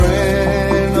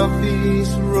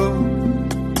room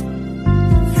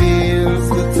fills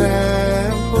the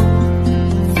temple.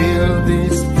 Fill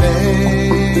this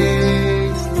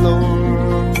place,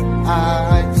 Lord,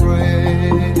 I pray.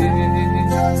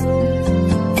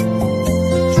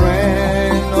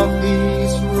 Strength of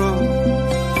this room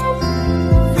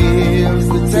fills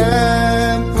the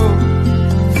temple.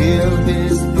 Fill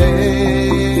this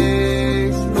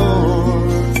place,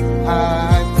 Lord, I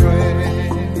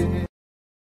pray.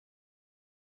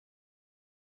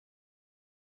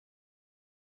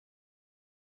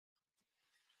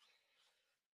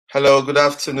 Hello, good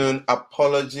afternoon.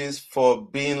 Apologies for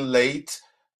being late.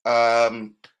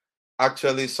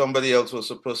 Actually, somebody else was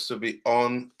supposed to be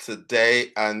on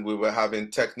today, and we were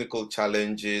having technical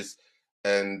challenges,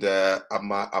 and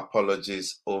my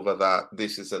apologies over that.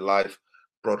 This is a live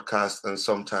broadcast, and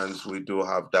sometimes we do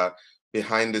have that.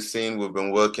 Behind the scene, we've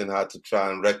been working hard to try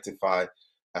and rectify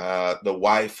the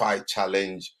Wi-Fi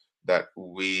challenge that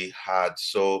we had.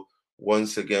 So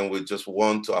once again, we just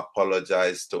want to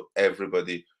apologize to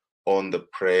everybody on the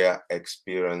prayer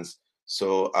experience.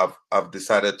 So I've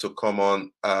decided to come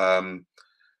on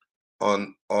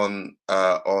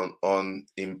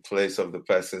in place of the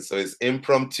person. So it's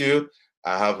impromptu.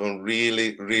 I haven't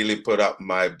really put up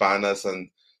my banners and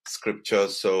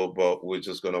scriptures. So, but we're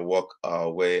just gonna walk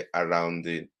our way around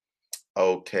it.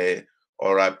 Okay.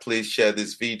 All right. Please share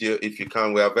this video if you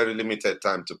can. We have very limited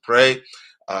time to pray.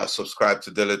 Subscribe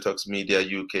to Dele Media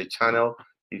UK channel.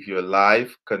 If you're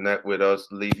live, connect with us,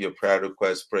 leave your prayer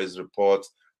requests, praise reports,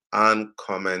 and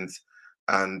comments.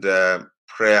 And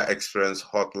prayer experience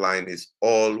hotline is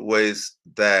always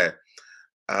there.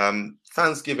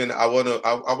 Thanksgiving, I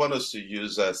want us to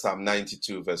use Psalm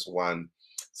 92 verse 1.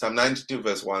 Psalm 92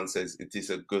 verse 1 says, "It is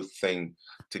a good thing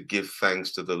to give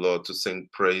thanks to the Lord, to sing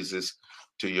praises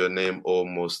to your name, O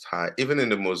Most High." Even in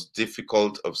the most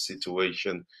difficult of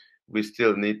situations, we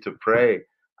still need to pray.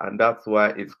 And that's why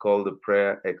it's called the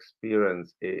prayer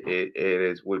experience. It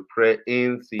is, we pray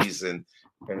in season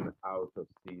and out of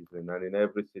season. And in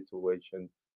every situation,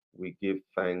 we give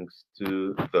thanks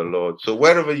to the Lord. So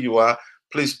wherever you are,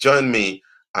 please join me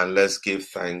and let's give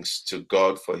thanks to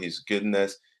God for his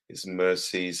goodness, his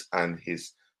mercies, and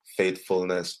his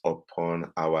faithfulness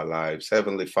upon our lives.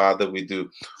 Heavenly Father, we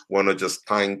do want to just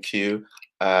thank you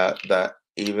that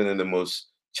even in the most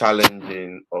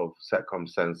challenging of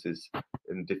circumstances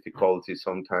and difficulties,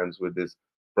 sometimes with this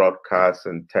broadcast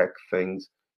and tech things,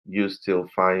 you still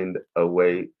find a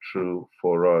way through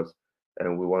for us.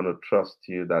 And we want to trust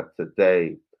you that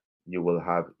today you will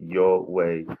have your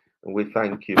way. And we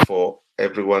thank you for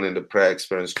everyone in the prayer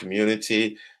experience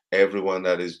community, everyone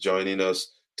that is joining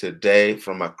us today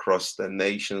from across the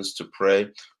nations to pray.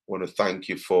 I want to thank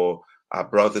you for our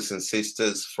brothers and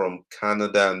sisters from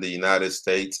Canada and the United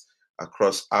States,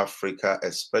 across Africa,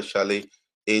 especially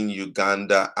in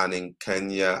Uganda and in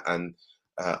Kenya and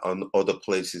on other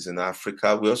places in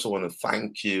Africa. We also want to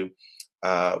thank you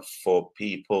for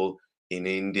people in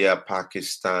India,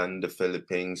 Pakistan, the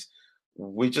Philippines.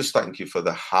 We just thank you for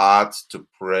the heart to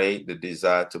pray, the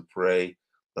desire to pray,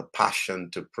 the passion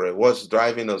to pray. What's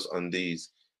driving us on these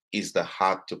is the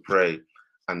heart to pray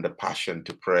and the passion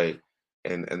to pray.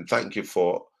 And thank you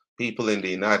for people in the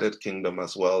United Kingdom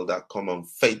as well that come on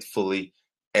faithfully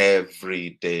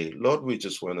every day. Lord, we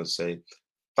just want to say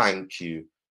thank you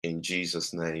in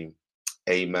Jesus' name.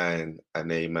 Amen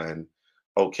and amen.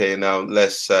 Okay, now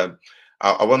let's I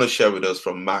want to share with us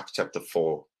from Mark chapter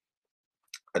 4.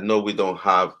 I know we don't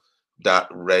have that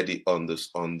ready on the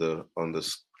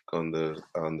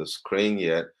screen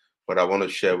yet, but I want to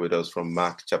share with us from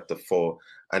Mark chapter 4.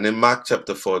 And in Mark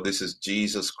chapter 4, this is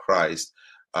Jesus Christ.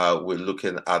 We're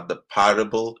looking at the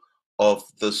parable of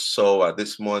the sower.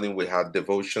 This morning we had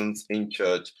devotions in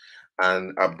church,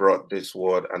 and I brought this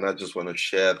word, and I just want to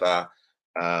share that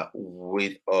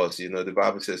with us. You know, the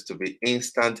Bible says to be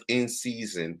instant in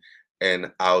season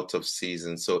and out of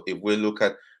season. So if we look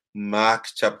at Mark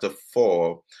chapter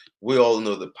 4, we all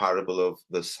know the parable of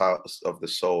the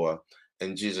sower,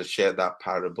 and Jesus shared that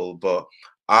parable. But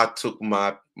I took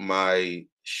my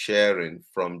sharing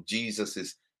from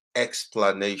Jesus's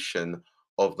explanation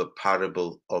of the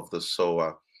parable of the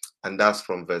sower, and that's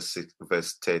from verse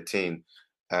 13.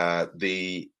 Let's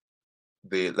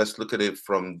look at it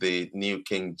from the New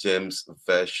King James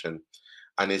Version.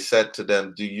 And he said to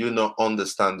them, "Do you not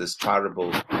understand this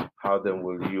parable? How then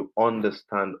will you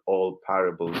understand all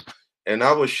parables?" And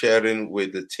I was sharing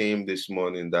with the team this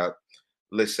morning that,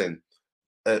 listen,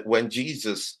 when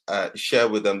Jesus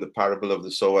shared with them the parable of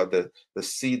the sower, the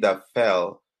seed that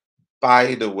fell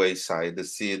by the wayside, the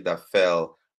seed that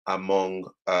fell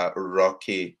among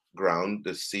rocky ground,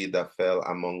 the seed that fell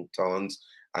among thorns,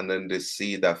 and then the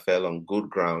seed that fell on good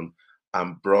ground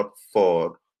and brought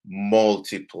forth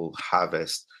multiple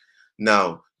harvests.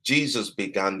 Now, Jesus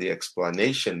began the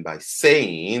explanation by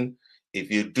saying,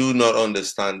 if you do not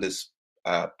understand this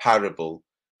parable,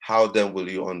 how then will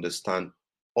you understand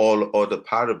all other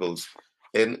parables?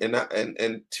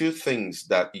 And two things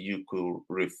that you could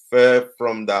refer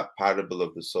from that parable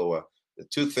of the sower, the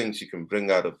two things you can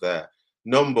bring out of there.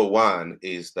 Number one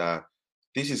is that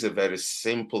this is a very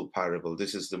simple parable.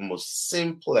 This is the most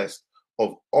simplest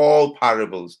of all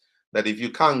parables. That if you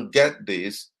can't get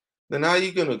this, then how are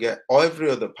you going to get every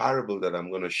other parable that I'm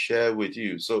going to share with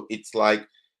you? So it's like,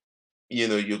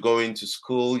 you go into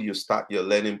school, you start your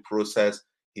learning process.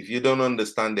 If you don't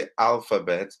understand the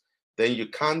alphabet, then you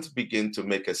can't begin to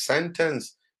make a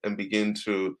sentence and begin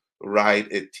to write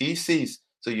a thesis.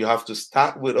 So you have to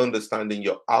start with understanding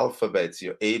your alphabets,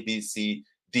 your A, B, C,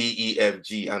 D, E, F,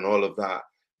 G, and all of that.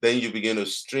 Then you begin to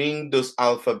string those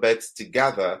alphabets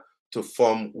together to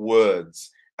form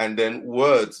words. And then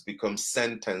words become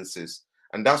sentences.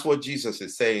 And that's what Jesus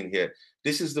is saying here.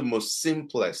 This is the most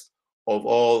simplest of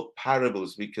all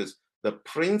parables, because the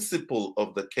principle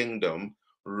of the kingdom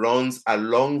runs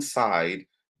alongside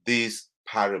this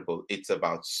parable. It's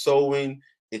about sowing,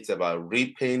 it's about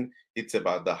reaping, it's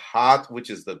about the heart,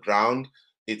 which is the ground,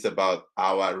 it's about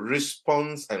our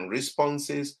response and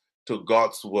responses to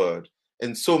God's word.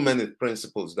 And so many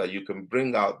principles that you can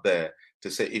bring out there to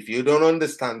say, if you don't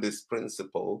understand this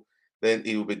principle, then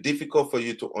it will be difficult for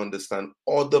you to understand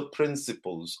other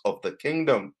principles of the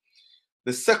kingdom.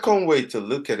 The second way to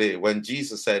look at it, when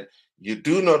Jesus said, you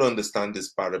do not understand this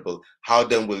parable, how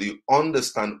then will you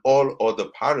understand all other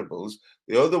parables?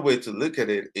 The other way to look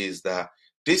at it is that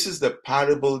this is the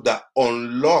parable that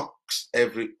unlocks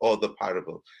every other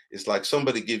parable. It's like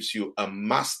somebody gives you a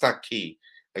master key,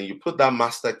 and you put that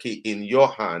master key in your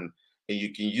hand, and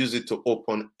you can use it to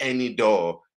open any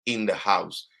door in the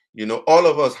house. All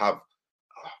of us have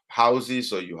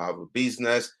houses, or you have a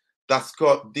business that's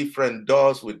got different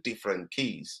doors with different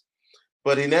keys.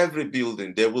 But in every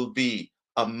building, there will be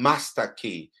a master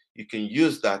key. You can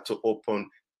use that to open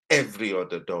every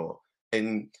other door.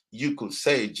 And you could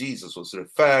say Jesus was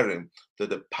referring to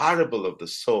the parable of the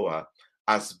sower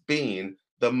as being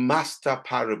the master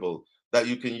parable, that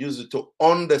you can use it to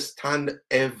understand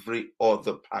every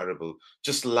other parable,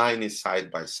 just line it side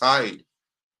by side.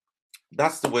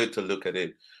 That's the way to look at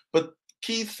it. But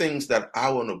key things that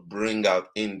I want to bring out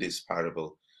in this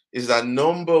parable is that,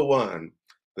 number one,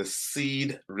 the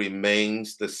seed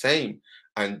remains the same.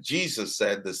 And Jesus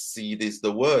said the seed is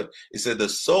the word. He said the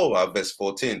sower, verse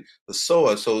 14, the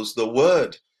sower sows the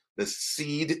word. The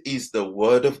seed is the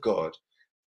word of God.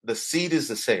 The seed is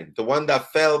the same. The one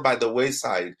that fell by the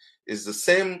wayside is the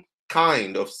same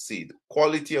kind of seed,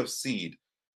 quality of seed,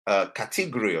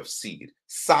 category of seed,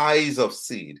 size of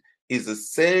seed is the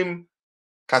same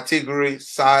category,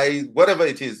 size, whatever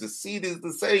it is. The seed is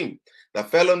the same. That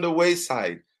fell on the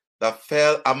wayside, that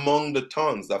fell among the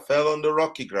thorns, that fell on the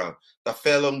rocky ground, that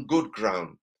fell on good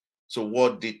ground. So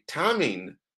what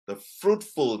determined the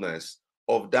fruitfulness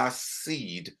of that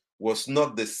seed was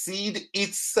not the seed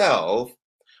itself,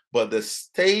 but the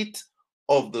state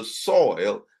of the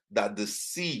soil that the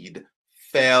seed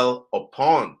fell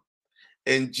upon.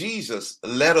 And Jesus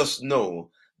let us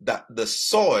know that the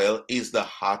soil is the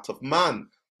heart of man.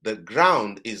 The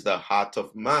ground is the heart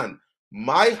of man.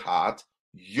 My heart,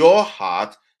 your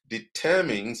heart,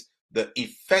 determines the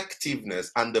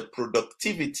effectiveness and the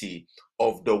productivity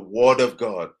of the word of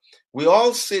God. We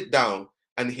all sit down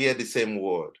and hear the same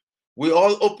word. We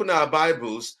all open our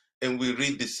Bibles and we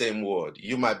read the same word.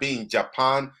 You might be in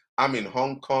Japan, I'm in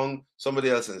Hong Kong, somebody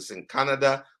else is in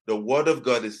Canada. The word of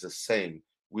God is the same.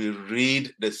 We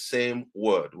read the same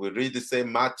word. We read the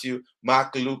same Matthew,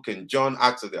 Mark, Luke, and John,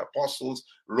 Acts of the Apostles,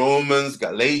 Romans,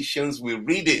 Galatians. We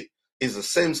read it. It's the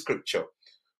same scripture.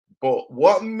 But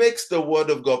what makes the word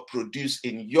of God produce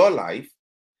in your life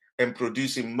and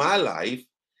produce in my life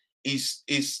is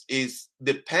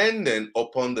dependent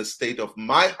upon the state of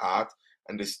my heart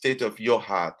and the state of your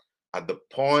heart at the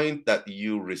point that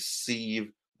you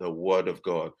receive the word of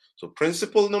God. So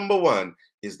principle number one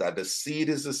is that the seed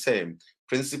is the same.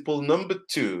 Principle number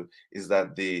two is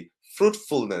that the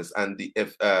fruitfulness and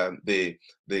the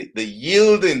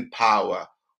yielding power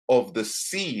of the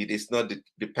seed is not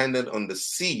dependent on the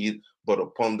seed, but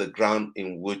upon the ground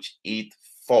in which it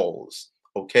falls.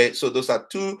 Okay, so those are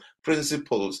two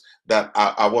principles that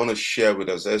I want to share with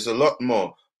us. There's a lot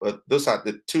more, but those are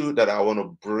the two that I want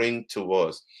to bring to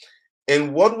us.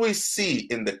 And what we see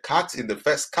in the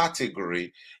first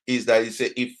category is that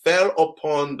it fell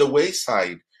upon the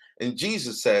wayside. And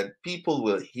Jesus said, people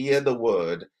will hear the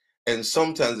word And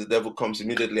sometimes the devil comes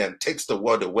immediately and takes the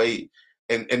word away.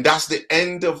 And that's the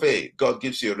end of it. God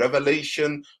gives you a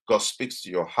revelation. God speaks to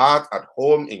your heart at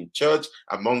home, in church,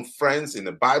 among friends, in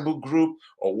a Bible group,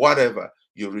 or whatever.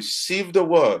 You receive the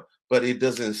word, but it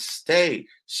doesn't stay.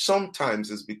 Sometimes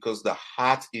it's because the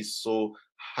heart is so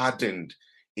hardened.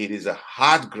 It is a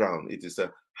hard ground. It is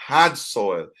a hard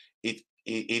soil.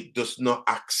 It does not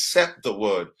accept the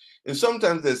word. And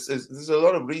sometimes there's a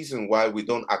lot of reason why we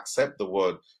don't accept the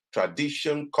word.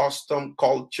 Tradition, custom,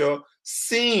 culture,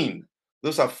 sin.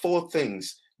 Those are four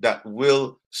things that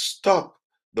will stop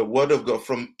the word of God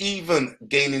from even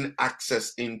gaining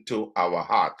access into our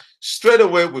heart. Straight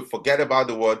away, we forget about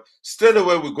the word. Straight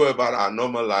away, we go about our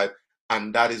normal life.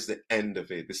 And that is the end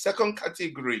of it. The second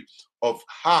category of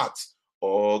heart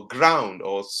or ground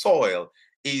or soil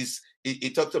is,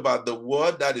 it talked about the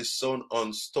word that is sown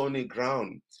on stony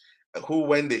ground, who,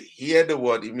 when they hear the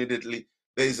word, immediately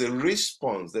there's a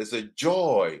response, there's a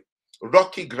joy.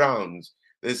 Rocky grounds,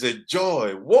 there's a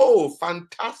joy. Whoa,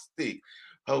 fantastic.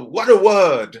 What a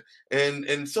word.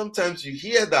 And sometimes you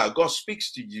hear that God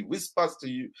speaks to you, whispers to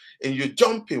you, and you're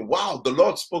jumping. Wow, the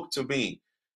Lord spoke to me.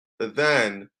 But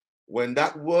then when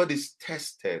that word is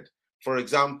tested, for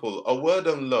example, a word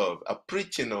on love, a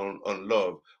preaching on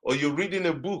love, or you're reading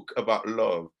a book about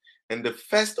love, and the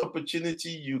first opportunity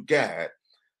you get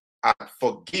at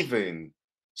forgiving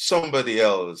somebody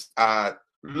else, at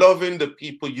loving the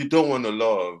people you don't want to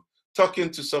love, talking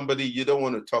to somebody you don't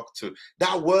want to talk to,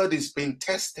 that word is being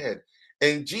tested.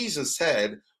 And Jesus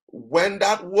said, when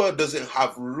that word doesn't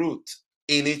have root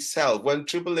in itself, when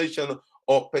tribulation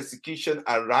or persecution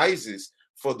arises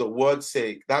for the word's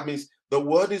sake, that means the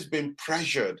word is being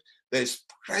pressured. There's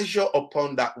pressure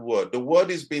upon that word. The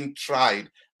word is being tried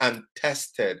and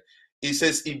tested. He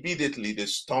says immediately they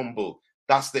stumble.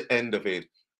 That's the end of it.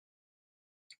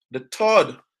 The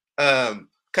third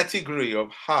category of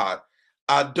heart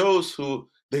are those who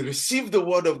they receive the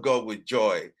word of God with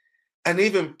joy and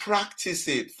even practice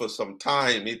it for some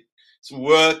time. It's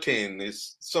working,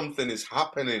 it's something is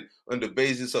happening on the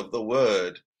basis of the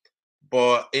word.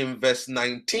 But in verse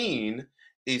 19,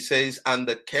 it says, and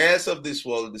the cares of this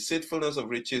world, deceitfulness of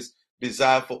riches,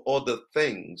 desire for other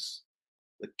things,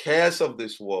 the cares of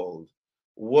this world,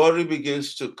 worry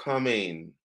begins to come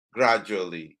in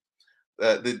gradually.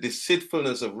 The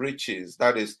deceitfulness of riches,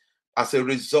 that is, as a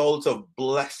result of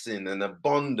blessing and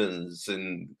abundance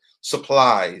and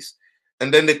supplies.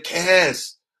 And then the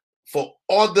cares for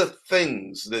other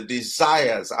things, the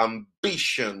desires,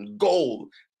 ambition, goal,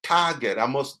 target. I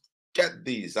must get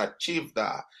these, achieve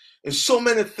that. And so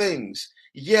many things.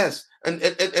 Yes. And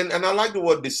I like the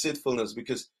word deceitfulness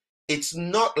because it's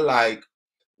not like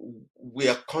we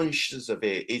are conscious of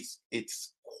it.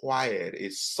 It's quiet,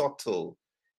 it's subtle.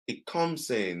 It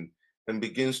comes in and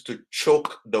begins to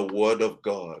choke the word of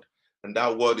God, and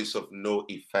that word is of no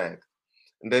effect.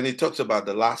 And then he talks about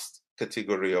the last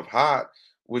category of heart,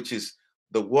 which is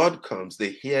the word comes, they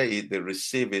hear it, they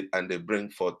receive it, and they bring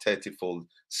forth 30-fold,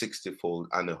 60-fold,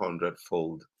 and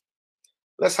 100-fold.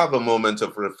 Let's have a moment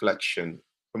of reflection,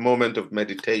 a moment of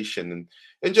meditation,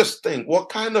 and just think, what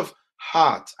kind of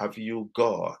heart have you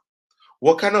got?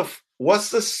 What's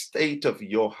the state of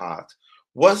your heart?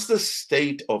 What's the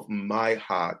state of my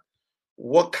heart?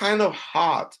 What kind of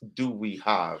heart do we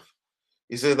have?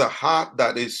 Is it a heart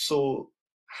that is so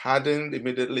hardened,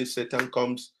 immediately Satan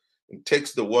comes and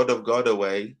takes the word of God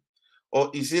away? Or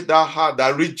is it that heart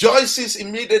that rejoices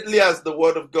immediately as the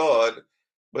word of God,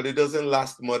 but it doesn't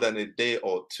last more than a day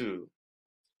or two?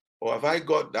 Or have I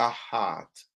got that heart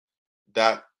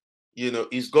that,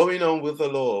 is going on with the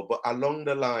Lord, but along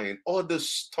the line, all the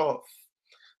stuff,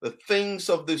 the things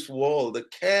of this world, the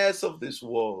cares of this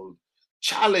world,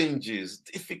 challenges,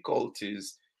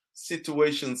 difficulties,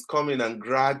 situations coming and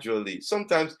gradually.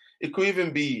 Sometimes it could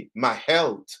even be my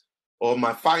health or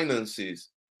my finances,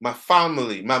 my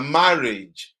family, my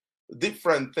marriage,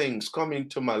 different things come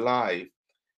into my life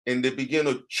and they begin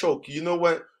to choke.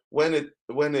 When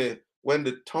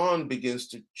the thorn begins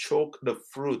to choke the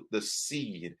fruit, the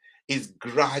seed, it's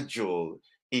gradual.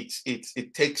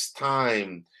 It takes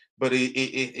time, but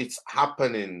it's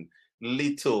happening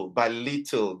little by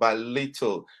little by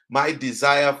little. My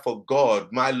desire for God,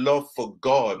 my love for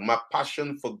God, my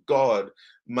passion for God,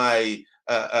 my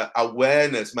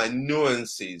awareness, my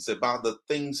nuances about the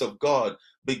things of God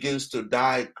begins to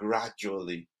die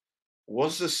gradually.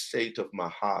 What's the state of my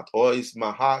heart? Or is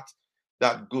my heart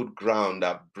that good ground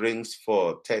that brings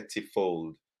forth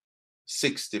 30-fold,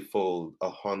 60-fold,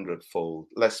 100-fold?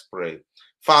 Let's pray.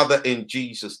 Father, in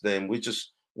Jesus' name, we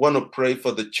just want to pray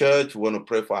for the church. We want to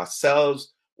pray for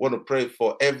ourselves. We want to pray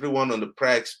for everyone on the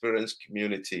prayer experience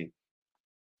community.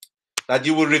 that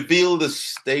you will reveal the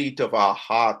state of our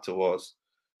heart to us.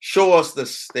 Show us the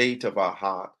state of our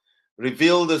heart.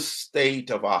 Reveal the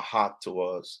state of our heart to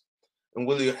us. And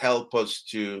will you help us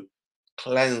to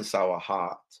cleanse our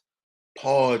heart,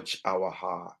 purge our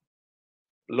heart?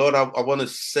 Lord, I want to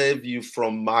save you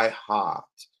from my heart.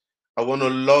 I want to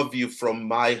love you from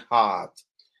my heart.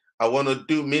 I want to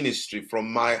do ministry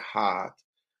from my heart.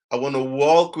 I want to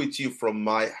walk with you from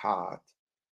my heart.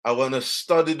 I want to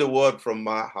study the word from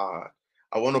my heart.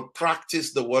 I want to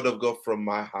practice the word of God from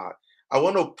my heart. I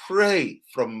want to pray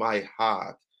from my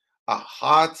heart. A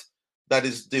heart that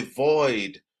is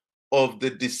devoid of the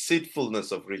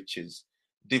deceitfulness of riches,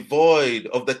 devoid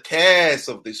of the cares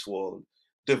of this world,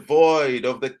 devoid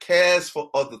of the cares for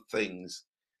other things,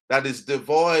 that is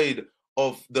devoid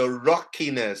of the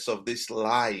rockiness of this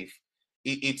life.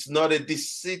 It's not a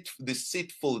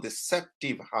deceitful,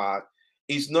 deceptive heart.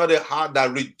 It's not a heart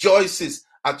that rejoices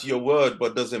at your word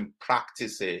but doesn't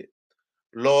practice it.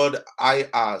 Lord, I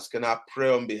ask and I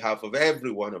pray on behalf of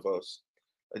every one of us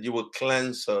that you will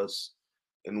cleanse us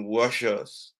and wash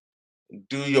us and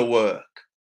do your work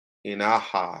in our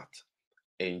heart.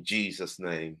 In Jesus'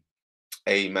 name,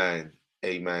 amen.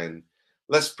 Amen.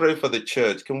 Let's pray for the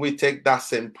church. Can we take that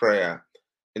same prayer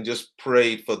and just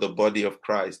pray for the body of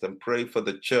Christ and pray for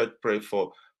the church, pray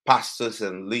for pastors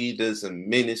and leaders and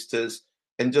ministers,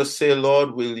 and just say,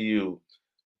 Lord, will you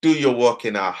do your work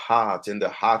in our heart, in the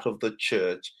heart of the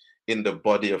church, in the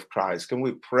body of Christ? Can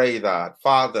we pray that?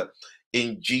 Father,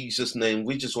 in Jesus' name,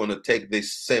 we just want to take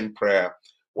this same prayer.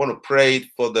 We want to pray it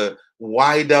for the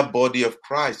wider body of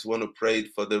Christ. We want to pray it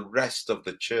for the rest of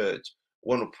the church.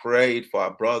 We want to pray it for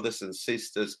our brothers and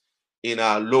sisters in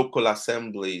our local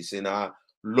assemblies, in our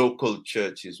local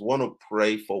churches. We want to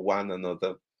pray for one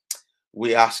another.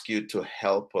 We ask you to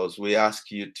help us. We ask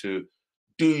you to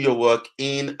do your work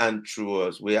in and through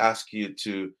us. We ask you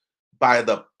to, by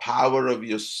the power of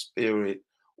your spirit,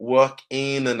 work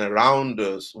in and around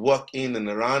us, work in and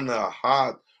around our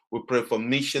heart. We pray for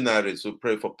missionaries. We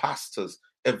pray for pastors,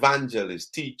 evangelists,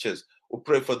 teachers. We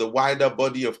pray for the wider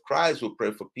body of Christ. We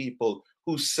pray for people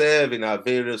who serve in our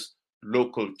various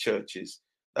local churches.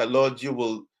 That, Lord, you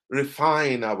will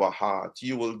refine our heart.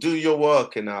 You will do your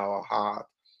work in our heart.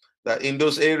 That in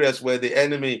those areas where the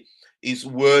enemy is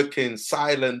working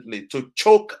silently to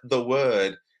choke the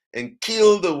word and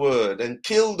kill the word and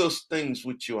kill those things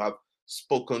which you have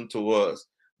spoken to us,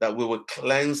 that we will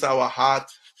cleanse our heart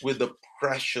with the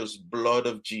precious blood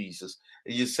of Jesus.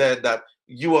 You said that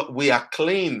we are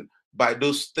clean by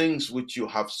those things which you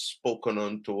have spoken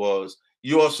unto us.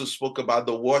 You also spoke about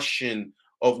the washing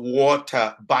of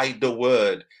water by the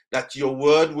word, that your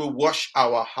word will wash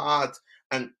our heart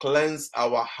and cleanse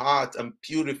our heart and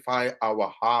purify our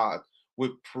heart.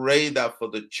 We pray that for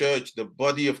the church, the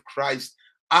body of Christ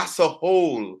as a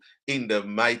whole, in the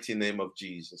mighty name of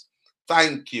Jesus.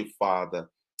 Thank you, Father.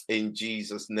 In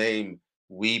Jesus' name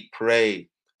we pray.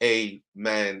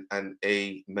 Amen and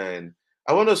amen.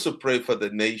 I want us to pray for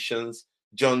the nations.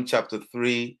 John chapter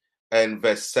 3 and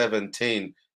verse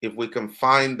 17. If we can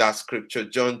find that scripture,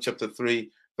 John chapter 3,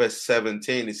 verse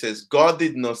 17, it says, God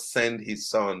did not send his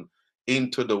son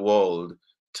into the world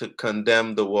to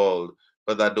condemn the world,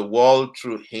 but that the world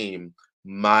through him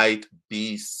might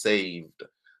be saved.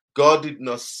 God did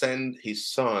not send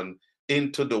his son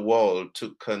into the world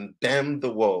to condemn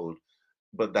the world,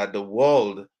 but that the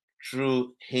world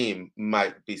through him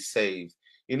might be saved.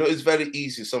 You know, it's very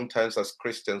easy sometimes as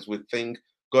Christians, we think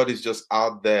God is just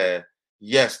out there.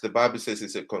 Yes, the Bible says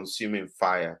it's a consuming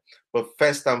fire. But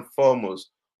first and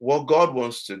foremost, what God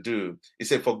wants to do, he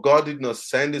said, for God did not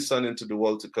send his son into the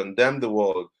world to condemn the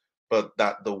world, but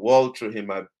that the world through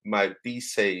him might be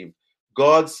saved.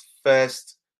 God's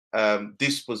first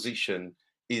disposition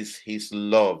is his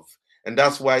love. And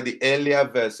that's why the earlier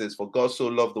verses, for God so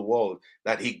loved the world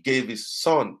that he gave his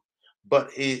son.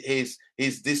 But his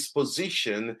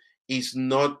disposition is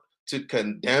not to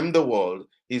condemn the world.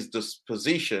 His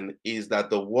disposition is that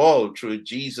the world through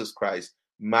Jesus Christ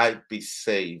might be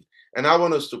saved. And I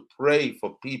want us to pray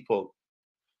for people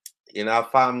in our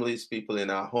families, people in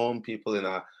our home, people in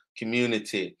our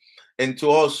community, and to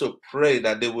also pray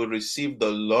that they will receive the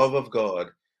love of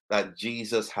God that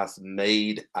Jesus has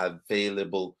made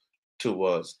available to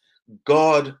us.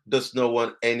 God does not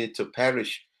want any to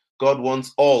perish. God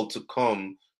wants all to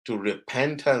come to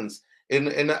repentance.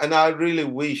 And I really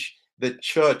wish the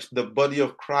church, the body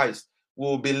of Christ,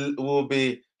 will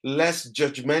be less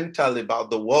judgmental about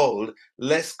the world,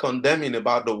 less condemning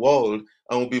about the world,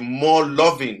 and will be more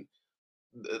loving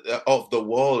of the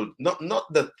world,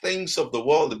 not the things of the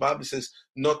world. The Bible says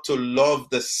not to love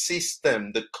the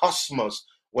system, the cosmos.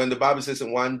 When the Bible says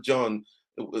in 1 John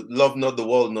Love not the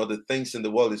world, nor the things in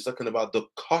the world. He's talking about the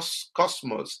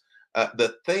cosmos,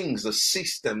 the things, the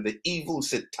system, the evil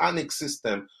satanic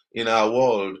system in our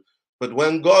world. But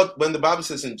when the Bible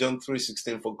says in John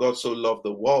 3:16, for God so loved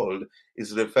the world,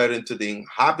 is referring to the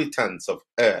inhabitants of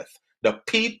earth, the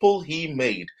people he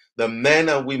made, the men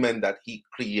and women that he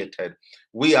created.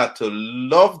 We are to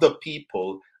love the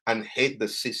people and hate the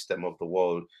system of the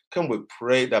world. Can we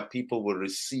pray that people will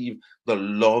receive the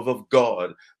love of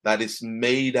God that is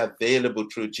made available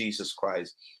through Jesus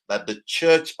Christ, that the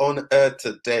church on earth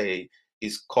today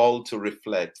is called to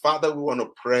reflect? Father, we want to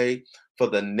pray for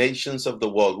the nations of the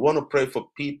world. We want to pray for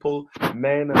people,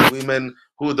 men and women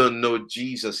who don't know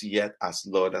Jesus yet as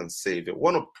Lord and Savior. We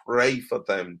want to pray for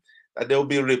them that there will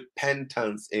be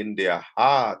repentance in their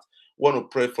heart. We want to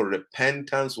pray for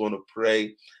repentance. We want to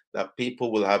pray that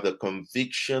people will have the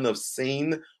conviction of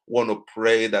sin. We want to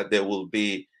pray that there will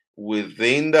be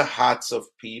within the hearts of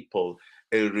people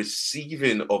a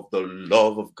receiving of the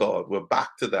love of God. We're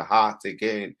back to the heart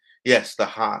again. Yes, the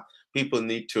heart. People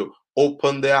need to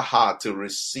open their heart to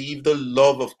receive the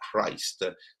love of Christ.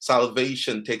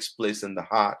 Salvation takes place in the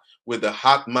heart. With the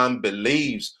heart man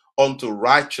believes unto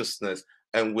righteousness,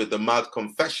 and with the mouth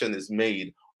confession is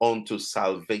made unto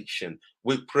salvation.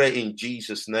 We pray in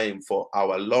Jesus' name for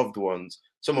our loved ones.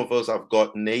 Some of us have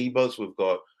got neighbors, we've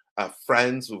got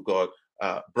friends, we've got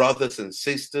brothers and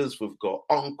sisters, we've got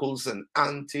uncles and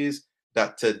aunties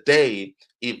that today,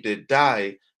 if they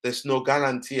die, there's no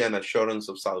guarantee and assurance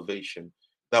of salvation.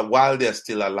 That while they're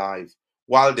still alive,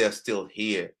 while they're still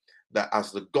here, that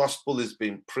as the gospel is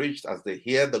being preached, as they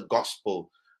hear the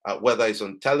gospel, whether it's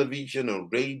on television, on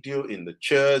radio, in the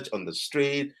church, on the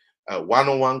street,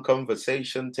 one-on-one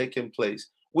conversation taking place,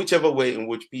 whichever way in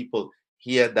which people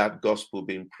hear that gospel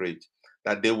being preached,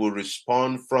 that they will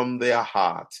respond from their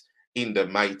heart in the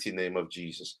mighty name of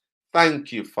Jesus.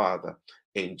 Thank you, Father.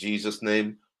 In Jesus'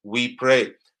 name we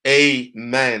pray.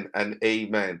 Amen and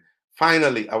amen.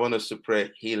 Finally, I want us to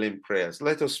pray healing prayers.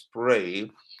 Let us pray.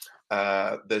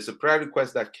 There's a prayer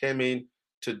request that came in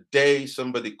today.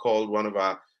 Somebody called one of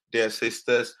our dear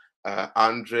sisters,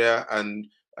 Andrea, and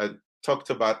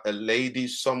talked about a lady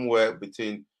somewhere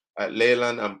between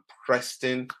Leyland and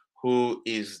Preston who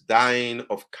is dying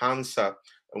of cancer.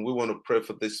 And we want to pray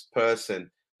for this person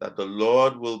that the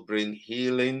Lord will bring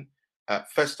healing,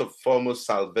 first and foremost,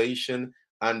 salvation,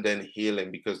 and then healing,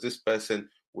 because this person,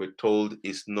 we're told,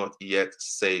 is not yet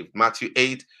saved. Matthew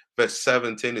 8, verse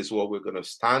 17 is what we're going to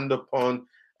stand upon.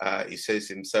 He says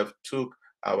himself took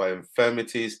our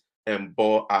infirmities and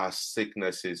bore our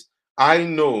sicknesses. I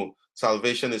know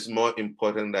salvation is more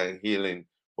important than healing,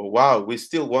 but wow, we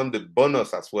still want the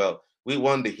bonus as well. We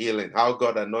want the healing. How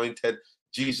God anointed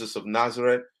Jesus of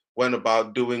Nazareth, went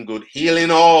about doing good,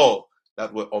 healing all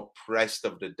that were oppressed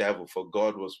of the devil, for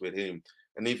God was with him.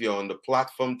 And if you're on the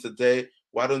platform today,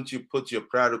 why don't you put your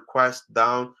prayer request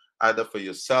down, either for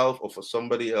yourself or for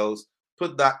somebody else?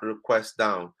 Put that request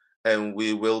down, and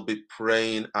we will be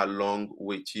praying along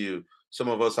with you. Some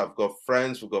of us have got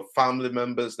friends, we've got family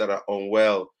members that are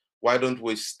unwell. Why don't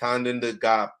we stand in the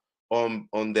gap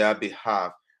on their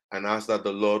behalf and ask that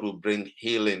the Lord will bring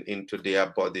healing into their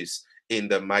bodies in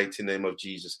the mighty name of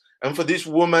Jesus? And for this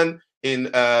woman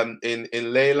in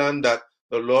Leyland, that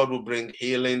the Lord will bring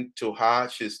healing to her.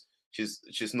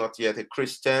 She's not yet a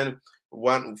Christian.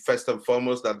 One, first and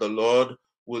foremost, that the Lord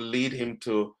will lead him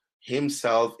to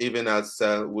himself, even as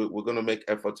we're going to make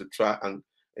effort to try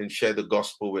and share the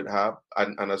gospel with her.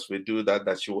 And as we do that,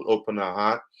 that she will open her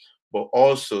heart, but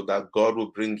also that God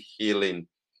will bring healing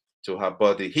to her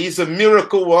body. He's a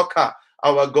miracle worker.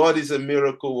 Our God is a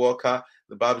miracle worker.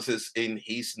 The Bible says in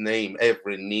his name,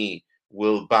 every knee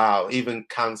will bow, even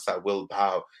cancer will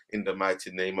bow in the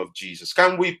mighty name of Jesus.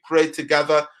 Can we pray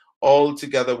together, all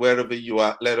together, wherever you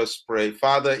are? Let us pray.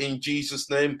 Father, in Jesus'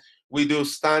 name, we do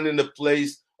stand in the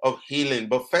place of healing.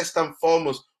 But first and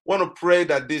foremost, want to pray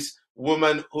that this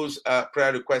woman whose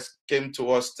prayer request came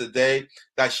to us today,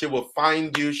 that she will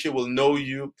find you, she will know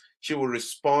you, she will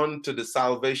respond to the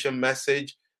salvation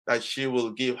message, that she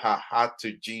will give her heart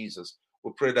to Jesus.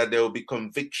 We pray that there will be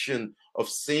conviction of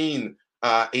sin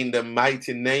in the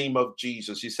mighty name of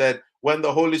Jesus. He said, when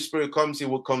the Holy Spirit comes, he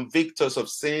will convict us of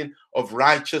sin, of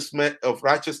righteousness,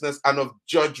 and of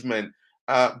judgment.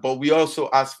 But we also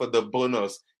ask for the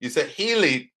bonus. He said,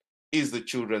 healing is the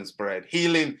children's bread.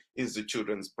 Healing is the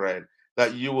children's bread.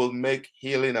 That you will make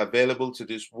healing available to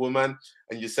this woman.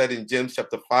 And you said in James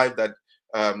chapter 5 that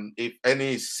if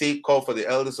any is sick, call for the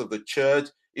elders of the church.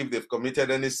 If they've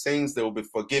committed any sins, they will be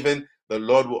forgiven. The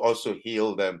Lord will also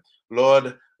heal them.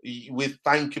 Lord, we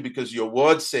thank you because your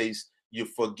word says you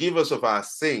forgive us of our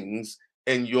sins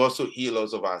and you also heal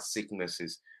us of our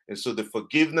sicknesses. And so the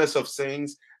forgiveness of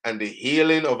sins and the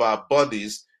healing of our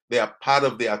bodies, they are part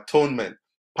of the atonement,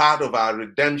 part of our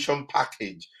redemption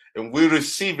package. And we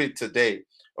receive it today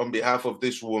on behalf of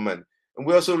this woman. And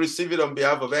we also receive it on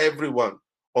behalf of everyone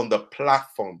on the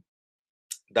platform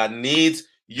that needs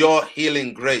your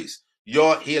healing grace,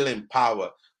 your healing power,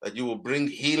 that you will bring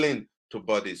healing to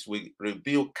bodies. We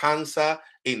rebuke cancer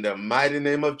in the mighty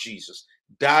name of Jesus.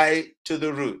 Die to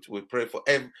the root. We pray for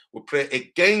we pray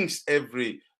against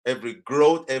every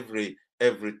growth, every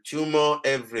tumor,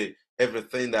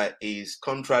 everything that is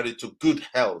contrary to good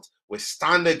health. We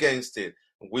stand against it.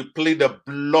 We plead the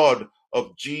blood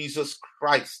of Jesus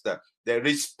Christ. There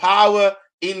is power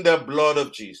in the blood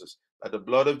of Jesus. That the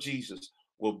blood of Jesus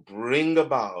will bring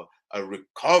about a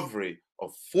recovery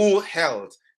of full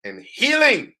health and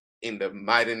healing in the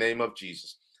mighty name of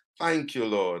Jesus. Thank you,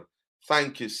 Lord.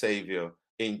 Thank you, Savior,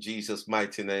 in Jesus'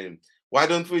 mighty name. Why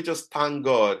don't we just thank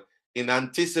God in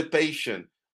anticipation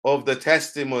of the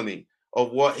testimony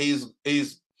of what He's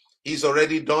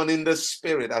already done in the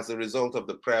Spirit as a result of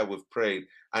the prayer we've prayed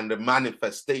and the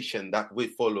manifestation that we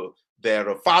follow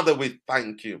thereof. Father, we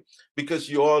thank you because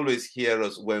you always hear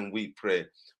us when we pray.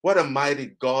 What a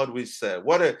mighty God we serve.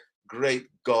 What a great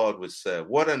God we serve.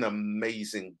 What an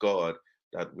amazing God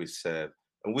that we serve.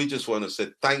 And we just want to say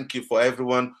thank you for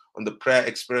everyone on the prayer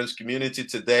experience community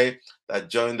today that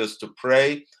joined us to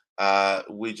pray.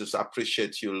 We just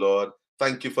appreciate you, Lord.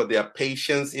 Thank you for their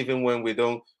patience, even when we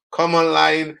don't come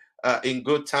online in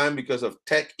good time because of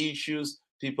tech issues.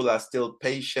 People are still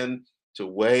patient to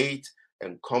wait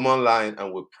and come online,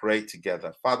 and we pray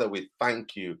together. Father, we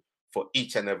thank you for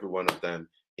each and every one of them.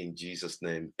 In Jesus'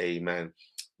 name, amen.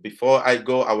 Before I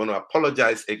go, I want to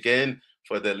apologize again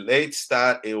for the late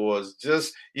start. It was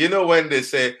just, when they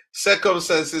say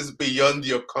circumstances beyond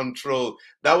your control,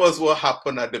 that was what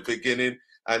happened at the beginning.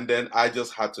 And then I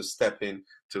just had to step in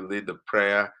to lead the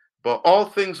prayer. But all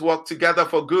things work together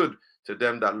for good to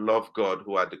them that love God,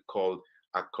 who are called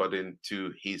according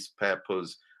to his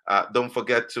purpose. Don't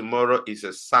forget, tomorrow is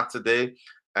a Saturday,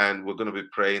 and we're going to be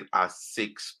praying at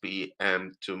 6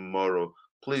 p.m. tomorrow.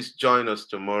 Please join us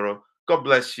tomorrow. God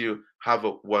bless you. Have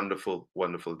a wonderful,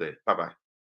 wonderful day. Bye-bye.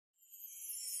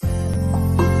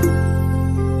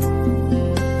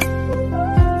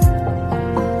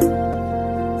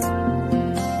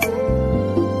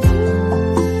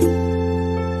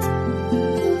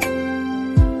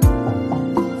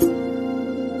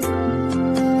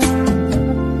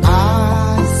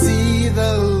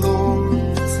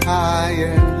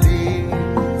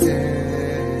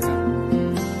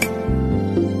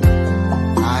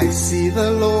 The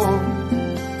Lord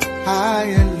high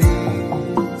and